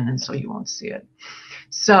that linen, and so you won't see it.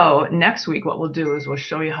 So next week, what we'll do is we'll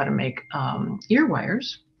show you how to make ear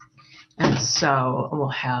wires. And so we'll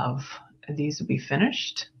have, these will be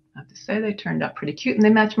finished. I have to say they turned out pretty cute and they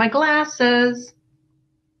match my glasses.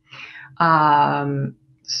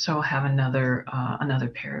 So I'll have another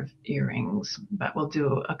pair of earrings, but we'll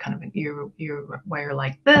do a kind of an ear wire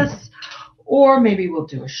like this, or maybe we'll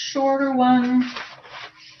do a shorter one.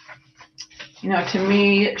 You know, to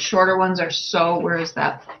me, shorter ones are so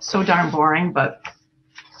darn boring, but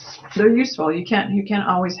they're useful. You can't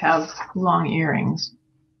always have long earrings.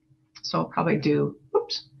 So I'll probably do,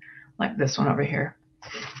 oops, like this one over here.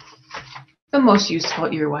 The most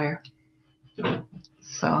useful ear wire.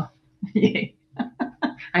 So, yay.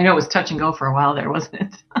 I know it was touch and go for a while there, wasn't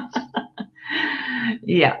it?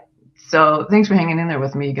 Yeah. So thanks for hanging in there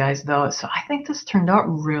with me, you guys, though. So I think this turned out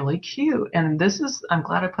really cute. And this is, I'm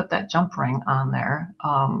glad I put that jump ring on there.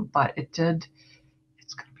 But it did,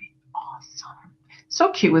 it's going to be awesome.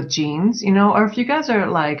 So cute with jeans, you know, or if you guys are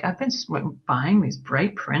like, I've been buying these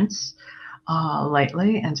bright prints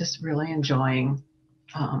lately and just really enjoying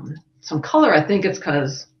some color. I think it's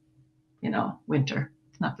because, you know, winter.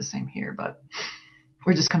 It's not the same here, but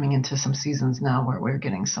we're just coming into some seasons now where we're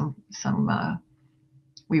getting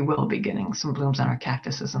we will be getting some blooms on our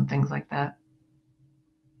cactuses and things like that.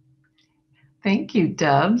 Thank you,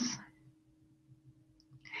 Debs.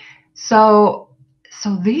 So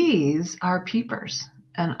these are peepers.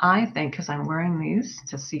 And I think, because I'm wearing these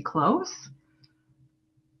to see close,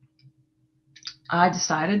 I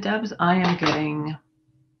decided, Debs, I am getting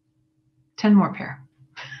 10 more pair.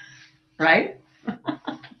 Right?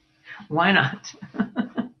 Why not?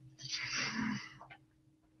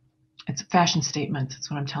 It's a fashion statement.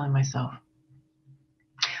 That's what I'm telling myself.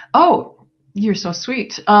 Oh, you're so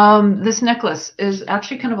sweet. This necklace is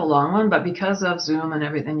actually kind of a long one, but because of Zoom and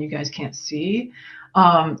everything, you guys can't see.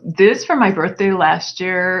 This for my birthday last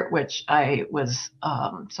year, which I was,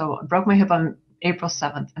 so I broke my hip on April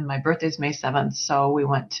 7th and my birthday's May 7th. So we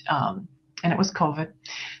went, and it was COVID.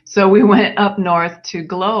 So we went up north to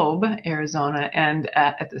Globe, Arizona, and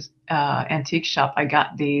at this antique shop, I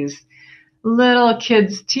got these little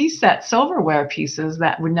kids tea set silverware pieces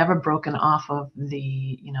that were never broken off of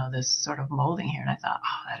the, this sort of molding here. And I thought,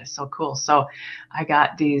 oh, that is so cool. So I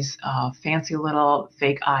got these fancy little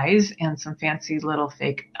fake eyes and some fancy little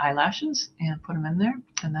fake eyelashes and put them in there.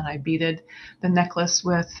 And then I beaded the necklace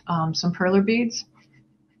with some perler beads.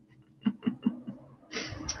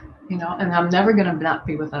 And I'm never going to not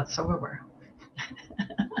be without silverware.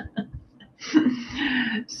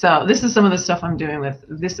 So this is some of the stuff I'm doing with,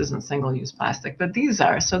 this isn't single-use plastic, but these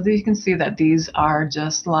are. So you can see that these are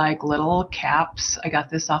just like little caps. I got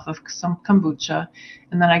this off of some kombucha.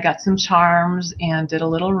 And then I got some charms and did a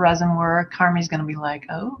little resin work. Carmi's going to be like,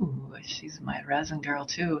 oh, she's my resin girl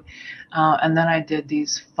too. And then I did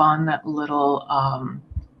these fun little,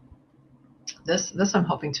 this I'm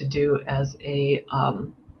hoping to do as a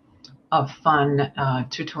fun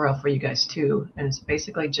tutorial for you guys too. And it's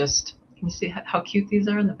basically just, can you see how cute these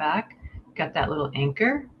are in the back? Got that little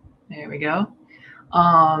anchor. There we go.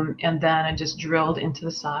 And then I just drilled into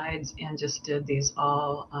the sides and just did these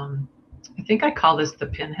all, I think I call this the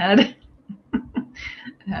pinhead.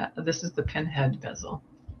 This is the pinhead bezel.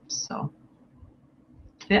 So,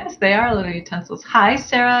 yes, they are little utensils. Hi,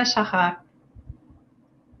 Sarah Shahak.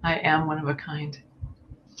 I am one of a kind.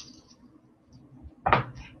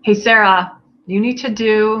 Hey, Sarah, you need to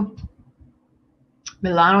do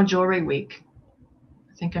Milano Jewelry Week.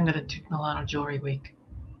 I think I'm going to do Milano Jewelry Week.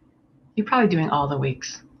 You're probably doing all the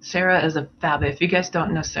weeks. Sarah is a fab. If you guys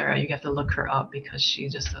don't know Sarah, you have to look her up because she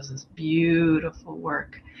just does this beautiful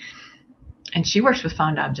work. And she works with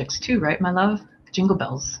found objects too, right, my love? Jingle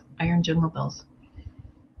bells, iron jingle bells.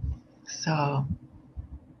 So,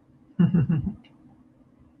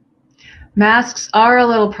 masks are a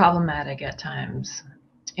little problematic at times.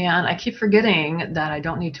 And I keep forgetting that I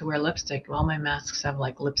don't need to wear lipstick. Well, my masks have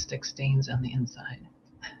like lipstick stains on the inside.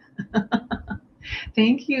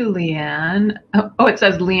 Thank you, Leanne. Oh, it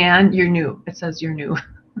says, Leanne, you're new. It says you're new.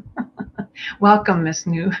 Welcome, Miss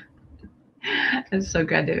New. It's so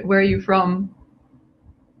good. Where are you from?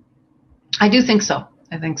 I do think so.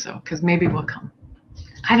 I think so, because maybe we'll come.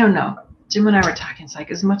 I don't know. Jim and I were talking. It's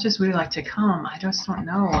like, as much as we like to come, I just don't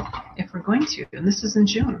know if we're going to. And this is in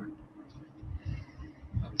June.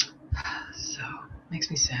 So, makes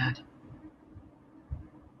me sad.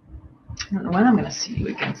 I don't know when I'm going to see you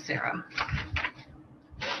again, Sarah.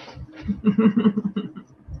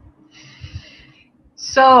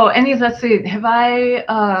 So, let's see, have I,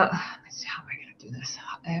 let's see, how am I going to do this?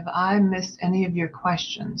 Have I missed any of your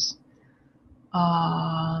questions?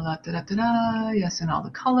 Yes, in all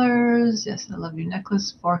the colors. Yes, I love your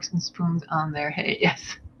necklace, forks and spoons on there. Hey,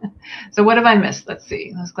 yes. So what have I missed? Let's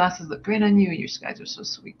see. Those glasses look great on you. Your skies are so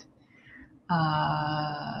sweet.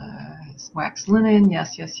 Wax linen.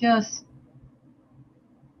 Yes, yes, yes.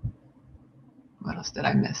 What else did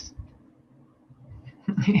I miss?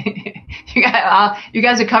 You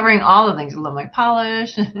guys are covering all the things. I love my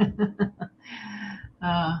polish.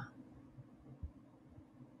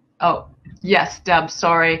 Oh, yes, Deb,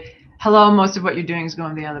 sorry. Hello, most of what you're doing is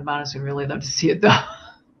going beyond the bonus. We really love to see it, though.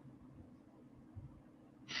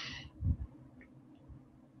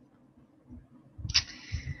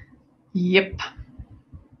 Yep.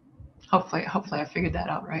 Hopefully I figured that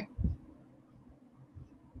out right.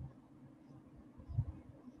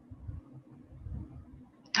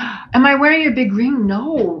 Am I wearing a big ring?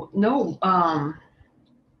 No. I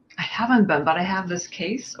haven't been, but I have this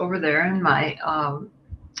case over there in my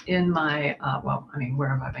well, I mean, where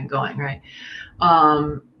have I been going, right?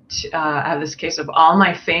 I have this case of all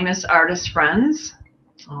my famous artist friends.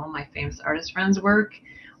 All my famous artist friends work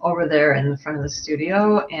over there in the front of the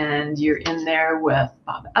studio, and you're in there with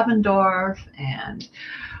Bob Ebbendorf and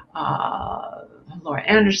Laura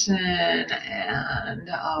Anderson, and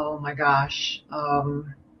oh my gosh,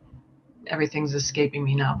 everything's escaping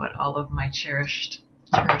me now, but all of my cherished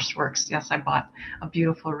works. Yes, I bought a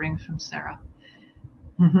beautiful ring from Sarah.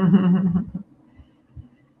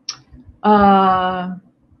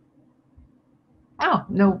 Oh,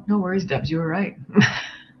 no worries, Debs. You were right.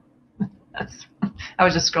 I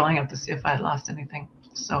was just scrolling up to see if I had lost anything.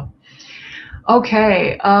 So,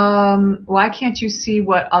 okay. Why can't you see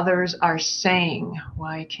what others are saying?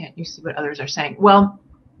 Why can't you see what others are saying? Well,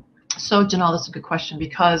 so Janelle, that's a good question,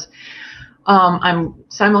 because I'm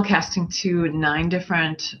simulcasting to 9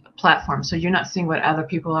 different platforms. So you're not seeing what other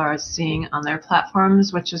people are seeing on their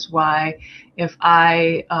platforms, which is why if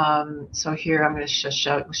I, so here I'm going to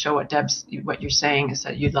show what Deb's, what you're saying is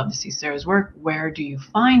that you'd love to see Sarah's work. Where do you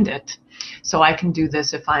find it? So I can do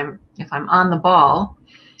this if I'm on the ball,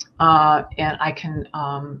 and I can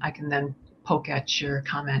then poke at your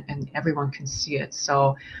comment and everyone can see it.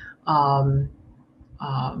 So,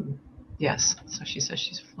 yes, so she says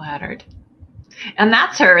she's flattered. And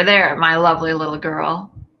that's her there, my lovely little girl.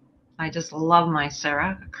 I just love my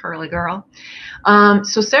Sarah, a curly girl.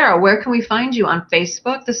 So Sarah, where can we find you? On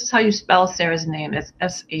Facebook? This is how you spell Sarah's name. It's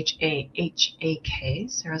S-H-A-H-A-K.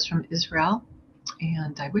 Sarah's from Israel.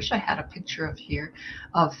 And I wish I had a picture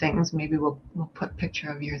of things. Maybe we'll put a picture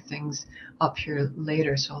of your things up here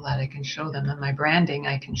later so that I can show them. In my branding,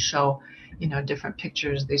 I can show, different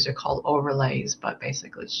pictures. These are called overlays, but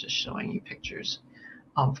basically it's just showing you pictures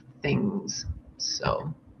of things.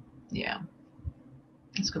 So, yeah.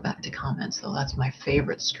 Let's go back to comments, though. That's my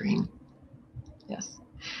favorite screen. Yes.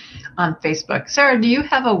 On Facebook. Sarah, do you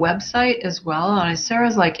have a website as well?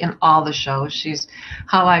 Sarah's like in all the shows. She's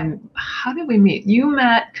how did we meet? You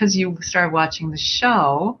met because you started watching the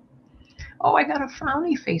show. Oh, I got a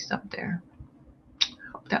frowny face up there.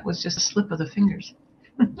 Hope that was just a slip of the fingers.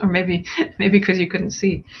 Or maybe because you couldn't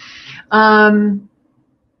see.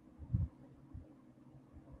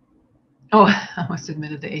 Oh, I almost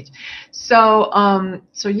admitted the age. So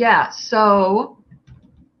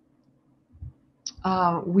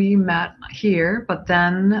we met here, but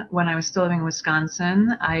then when I was still living in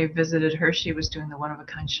Wisconsin, I visited her. She was doing the One of a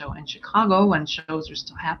Kind show in Chicago when shows were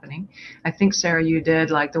still happening. I think, Sarah, you did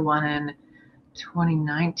like the one in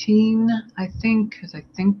 2019, I think, because I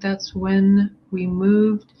think that's when we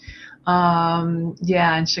moved.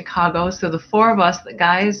 Yeah, in Chicago. So the 4 of us, the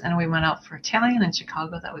guys, and we went out for Italian in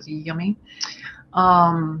Chicago. That was yummy.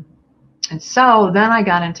 And so then I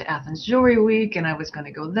got into Athens Jewelry Week, and I was going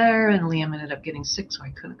to go there, and Liam ended up getting sick, so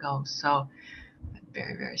I couldn't go. So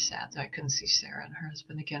very, very sad that I couldn't see Sarah and her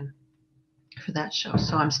husband again for that show.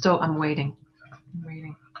 So I'm waiting.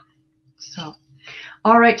 So,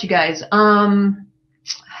 all right, you guys.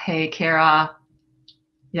 Hey, Kara.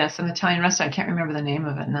 Yes, an Italian restaurant. I can't remember the name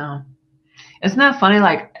of it now. Isn't that funny?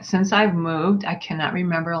 Like, since I've moved, I cannot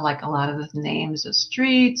remember like a lot of the names of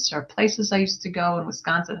streets or places I used to go in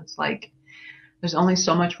Wisconsin. It's like there's only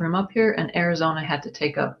so much room up here, and Arizona had to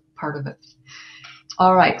take up part of it.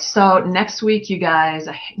 All right, so next week, you guys,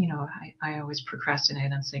 I always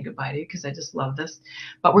procrastinate on saying goodbye to you because I just love this.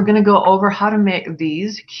 But we're going to go over how to make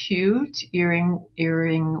these cute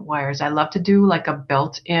earring wires. I love to do like a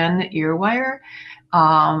built-in ear wire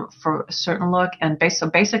for a certain look. And so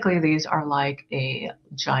basically, these are like a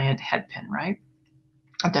giant head pin, right?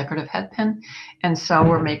 A decorative head pin. And so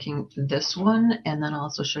we're making this one, and then I'll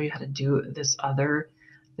also show you how to do this other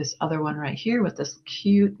one right here with this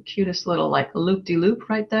cutest little like loop-de-loop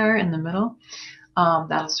right there in the middle.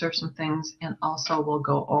 That'll serve some things, and also we'll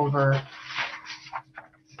go over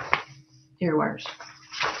ear wires.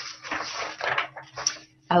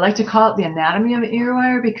 I like to call it the anatomy of an ear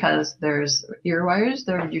wire because there's ear wires,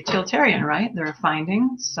 they're utilitarian, right? They're a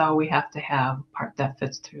finding, so we have to have part that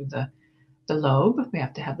fits through the lobe. We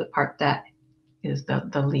have to have the part that is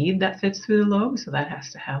the lead that fits through the lobe, so that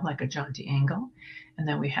has to have like a jaunty angle. And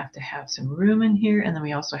then we have to have some room in here, and then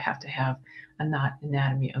we also have to have an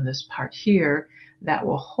anatomy of this part here that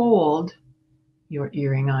will hold your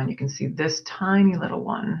earring on. You can see this tiny little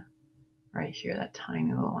one right here, that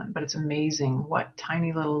tiny little one. But it's amazing what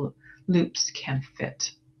tiny little loops can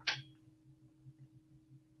fit.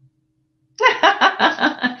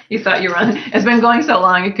 You thought you were on. It's been going so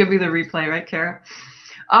long, it could be the replay, right, Kara?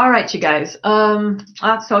 All right, you guys.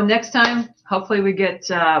 So next time, hopefully we get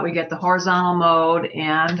the horizontal mode,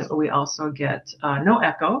 and we also get no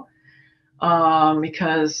echo,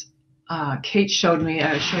 because Kate showed me.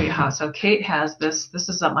 I'll show you how. So Kate has this. This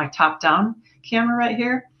is my top-down camera right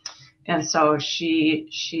here, and so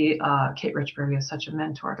Kate Richburg is such a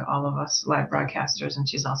mentor to all of us live broadcasters, and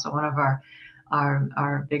she's also one of our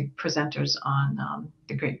our big presenters on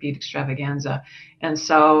the Great Bead Extravaganza. And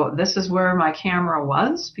so this is where my camera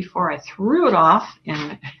was before I threw it off.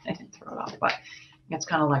 And I didn't throw it off, but it's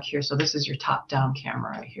kind of like here. So this is your top-down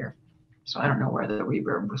camera right here. So I don't know where the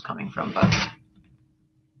reverb was coming from, but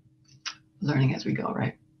learning as we go,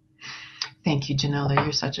 right? Thank you, Janella.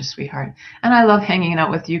 You're such a sweetheart. And I love hanging out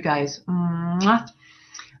with you guys. Mwah.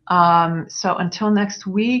 So until next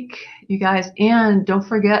week, you guys, and don't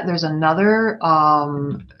forget, there's another,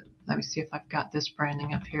 let me see if I've got this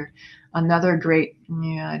branding up here. Another great,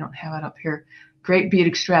 I don't have it up here. Great Bead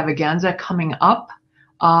Extravaganza coming up.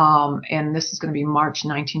 And this is going to be March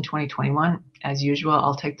 19, 2021. As usual,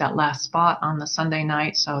 I'll take that last spot on the Sunday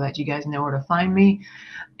night so that you guys know where to find me.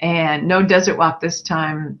 And no desert walk this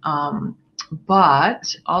time.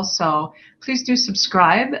 But also, please do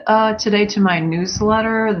subscribe today to my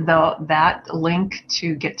newsletter. That link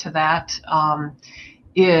to get to that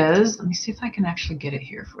is, let me see if I can actually get it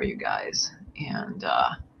here for you guys. And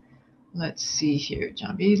let's see here,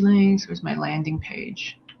 John B. links. Where's my landing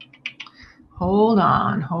page? Hold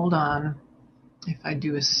on. If I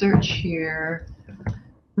do a search here,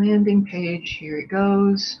 landing page, here it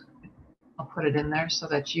goes. I'll put it in there so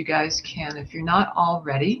that you guys can, if you're not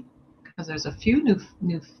already, because there's a few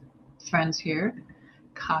new friends here.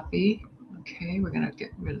 Copy. Okay, we're going to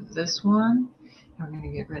get rid of this one. And we're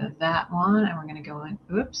going to get rid of that one. And we're going to go in,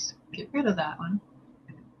 oops, get rid of that one.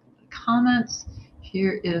 Comments.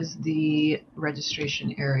 Here is the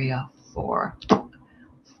registration area for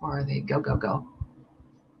the go.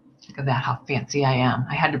 Look at that, how fancy I am.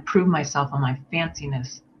 I had to prove myself on my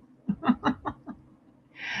fanciness.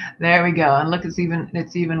 There we go. And look, it's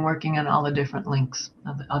even working on all the different links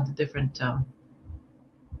of the different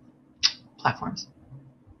platforms.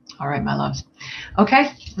 All right, my loves.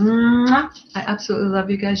 Okay. I absolutely love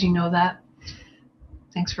you guys. You know that.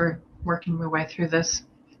 Thanks for working my way through this.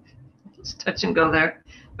 Just touch and go there.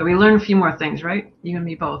 But we learned a few more things, right? You and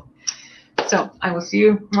me both. So I will see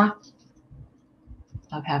you.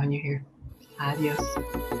 Love having you here. Adios.